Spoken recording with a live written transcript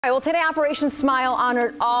All right, well, today Operation Smile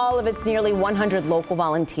honored all of its nearly 100 local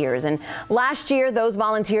volunteers. And last year, those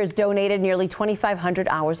volunteers donated nearly 2,500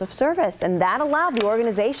 hours of service. And that allowed the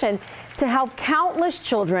organization to help countless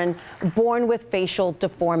children born with facial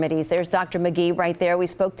deformities. There's Dr. McGee right there. We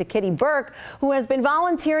spoke to Kitty Burke, who has been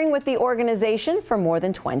volunteering with the organization for more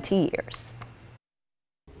than 20 years.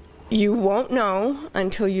 You won't know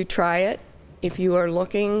until you try it. If you are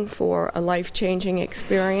looking for a life-changing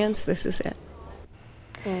experience, this is it.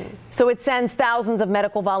 So it sends thousands of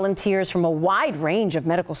medical volunteers from a wide range of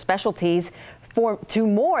medical specialties to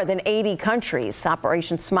more than 80 countries.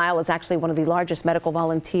 Operation Smile is actually one of the largest medical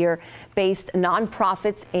volunteer-based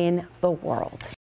nonprofits in the world.